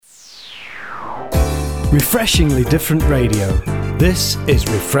Refreshingly different radio. This is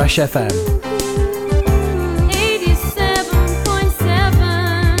Refresh FM.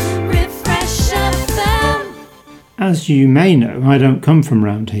 87.7 Refresh FM. As you may know, I don't come from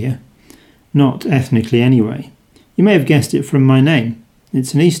round here. Not ethnically anyway. You may have guessed it from my name.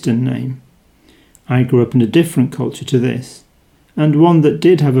 It's an Eastern name. I grew up in a different culture to this, and one that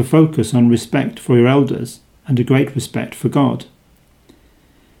did have a focus on respect for your elders and a great respect for God.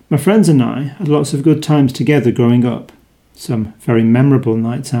 My friends and I had lots of good times together growing up, some very memorable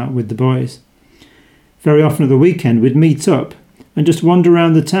nights out with the boys. Very often at the weekend we'd meet up and just wander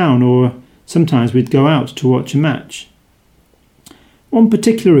around the town, or sometimes we'd go out to watch a match. One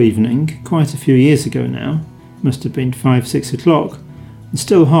particular evening, quite a few years ago now, must have been 5-6 o'clock, and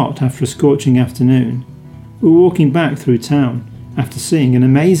still hot after a scorching afternoon, we were walking back through town after seeing an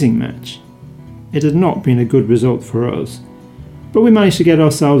amazing match. It had not been a good result for us, but we managed to get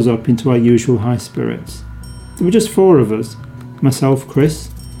ourselves up into our usual high spirits. There were just 4 of us, myself, Chris,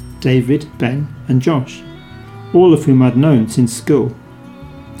 David, Ben and Josh, all of whom I'd known since school.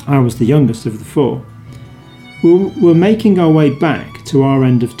 I was the youngest of the 4. We were making our way back to our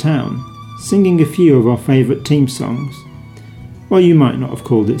end of town, singing a few of our favourite team songs. Well, you might not have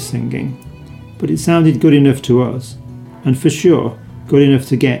called it singing, but it sounded good enough to us, and for sure good enough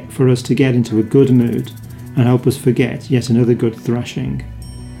for us to get into a good mood and help us forget yet another good thrashing.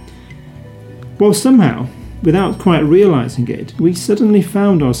 Well, somehow, without quite realising it, we suddenly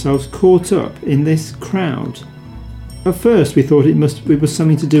found ourselves caught up in this crowd. At first we thought it was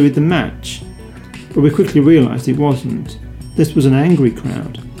something to do with the match, but we quickly realised it wasn't. This was an angry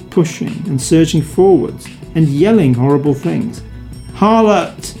crowd, pushing and surging forwards and yelling horrible things.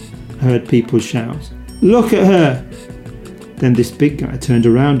 "Harlot!" I heard people shout. "Look at her!" Then this big guy turned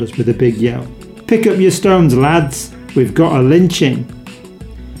around us with a big yell. "Pick up your stones, lads! We've got a lynching!"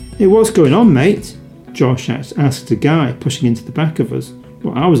 "Hey, what's going on, mate?" Josh asked a guy pushing into the back of us.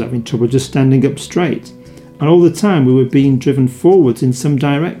 Well, I was having trouble just standing up straight, and all the time we were being driven forwards in some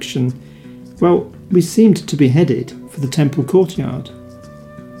direction. Well, we seemed to be headed for the temple courtyard.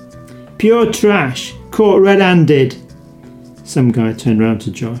 "Pure trash! Caught red-handed!" Some guy turned round to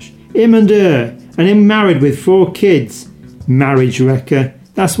Josh. "Him and her, and him married with 4 kids. Marriage wrecker.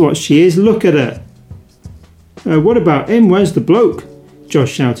 That's what she is, look at her." "What about him? Where's the bloke?"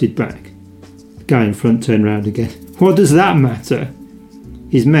 Josh shouted back. The guy in front turned round again. "What does that matter?"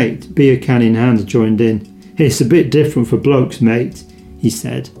 His mate, beer can in hand, joined in. "It's a bit different for blokes, mate," he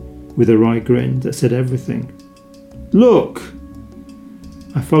said, with a wry grin that said everything. "Look!"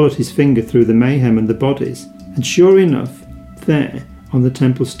 I followed his finger through the mayhem and the bodies, and sure enough, there, on the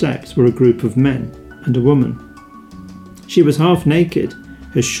temple steps, were a group of men and a woman. She was half naked,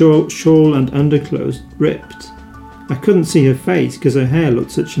 her shawl and underclothes ripped. I couldn't see her face because her hair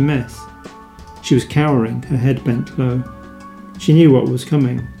looked such a mess. She was cowering, her head bent low. She knew what was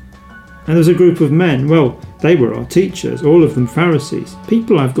coming. And there was a group of men, well, they were our teachers, all of them Pharisees,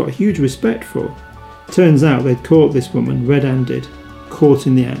 people I've got huge respect for. Turns out they'd caught this woman red-handed, caught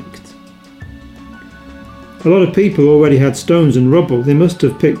in the act. A lot of people already had stones and rubble. They must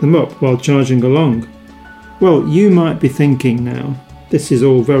have picked them up while charging along. Well, you might be thinking now, this is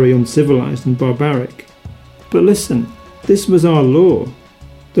all very uncivilized and barbaric. But listen, this was our law.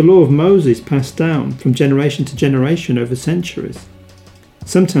 The law of Moses passed down from generation to generation over centuries.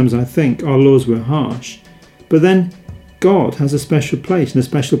 Sometimes I think our laws were harsh, but then God has a special place and a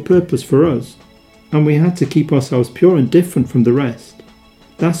special purpose for us, and we had to keep ourselves pure and different from the rest.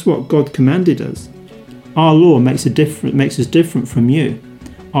 That's what God commanded us. Our law makes us different from you.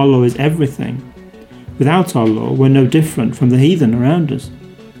 Our law is everything. Without our law, we're no different from the heathen around us.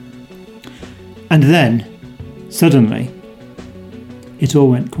 And then, suddenly, it all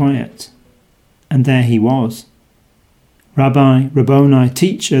went quiet. And there he was. Rabbi, Rabboni,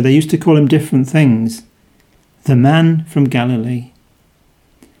 teacher, they used to call him different things. The man from Galilee.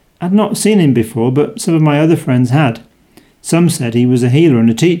 I'd not seen him before, but some of my other friends had. Some said he was a healer and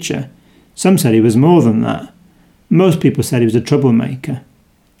a teacher. Some said he was more than that. Most people said he was a troublemaker.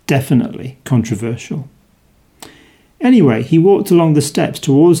 Definitely controversial. Anyway, he walked along the steps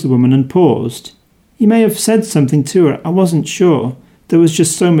towards the woman and paused. He may have said something to her, I wasn't sure. There was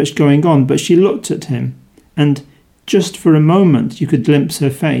just so much going on, but she looked at him, and just for a moment you could glimpse her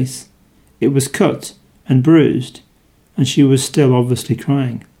face. It was cut and bruised, and she was still obviously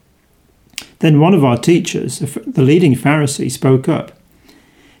crying. Then one of our teachers, the leading Pharisee, spoke up.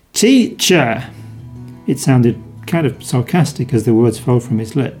 "Teacher!" It sounded kind of sarcastic as the words fell from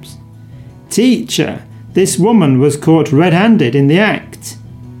his lips. "Teacher, this woman was caught red-handed in the act.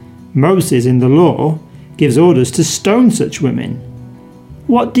 Moses in the law gives orders to stone such women.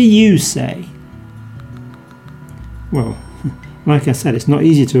 What do you say?" Well, like I said, it's not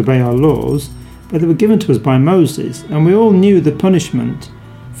easy to obey our laws, but they were given to us by Moses, and we all knew the punishment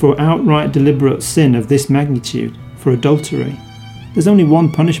for outright deliberate sin of this magnitude, for adultery. There's only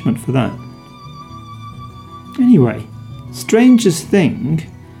one punishment for that. Anyway, strangest thing,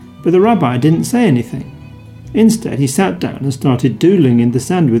 but the rabbi didn't say anything. Instead, he sat down and started doodling in the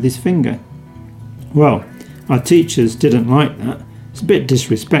sand with his finger. Well, our teachers didn't like that. It's a bit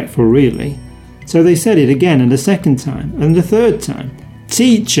disrespectful, really. So they said it again, and a second time, and a third time.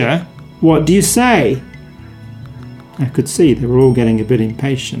 "Teacher, what do you say?" I could see they were all getting a bit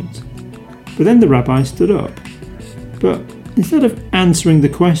impatient. But then the rabbi stood up. But instead of answering the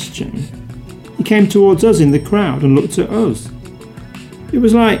question, he came towards us in the crowd and looked at us. It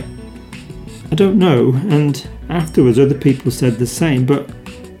was like, I don't know, and afterwards other people said the same, but,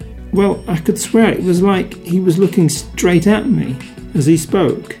 well, I could swear it was like he was looking straight at me as he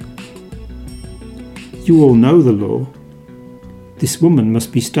spoke. "You all know the law. This woman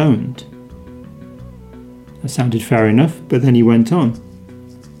must be stoned." That sounded fair enough, but then he went on.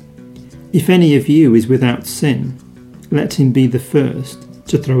 "If any of you is without sin, let him be the first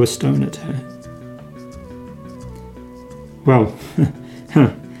to throw a stone at her." Well,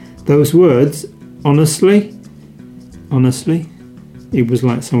 those words, honestly, it was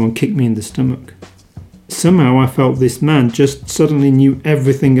like someone kicked me in the stomach. Somehow I felt this man just suddenly knew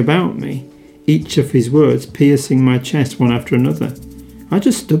everything about me, each of his words piercing my chest one after another. I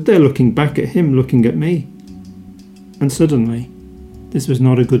just stood there looking back at him, looking at me. And suddenly, this was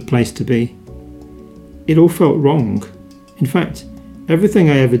not a good place to be. It all felt wrong. In fact, everything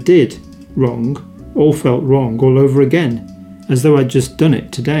I ever did wrong all felt wrong all over again, as though I'd just done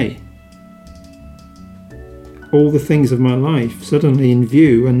it today. All the things of my life suddenly in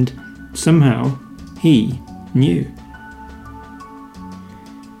view, and somehow he knew.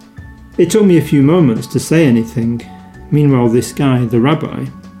 It took me a few moments to say anything. Meanwhile, this guy, the rabbi,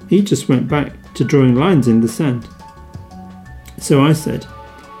 he just went back to drawing lines in the sand. So I said,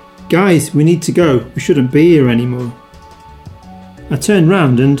 "Guys, we need to go. We shouldn't be here anymore." I turned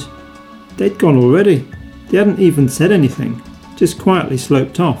round and they'd gone already. They hadn't even said anything, just quietly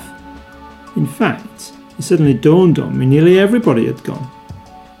sloped off. In fact, it suddenly dawned on me nearly everybody had gone.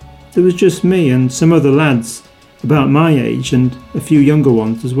 There was just me and some other lads about my age and a few younger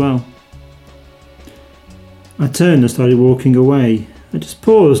ones as well. I turned and started walking away. I just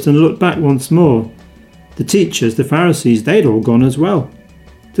paused and looked back once more. The teachers, the Pharisees, they'd all gone as well.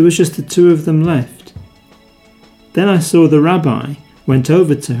 There was just the two of them left. Then I saw the rabbi went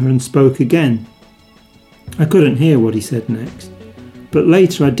over to her and spoke again. I couldn't hear what he said next, but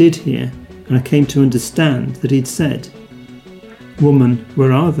later I did hear, and I came to understand that he'd said, "Woman,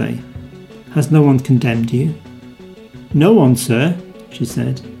 where are they? Has no one condemned you?" "No one, sir," she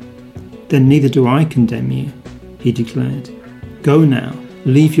said. "Then neither do I condemn you," he declared. "Go now,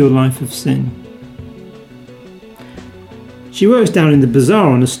 leave your life of sin." She works down in the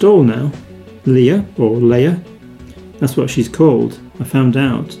bazaar on a stall now. Leah, or Leah. That's what she's called, I found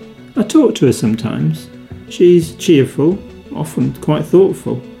out. I talk to her sometimes. She's cheerful, often quite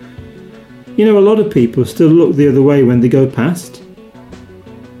thoughtful. You know, a lot of people still look the other way when they go past.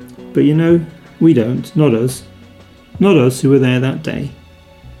 But you know, we don't, not us. Not us who were there that day.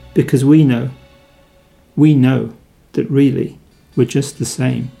 Because we know that really we're just the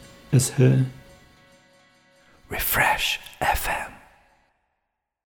same as her. Refresh.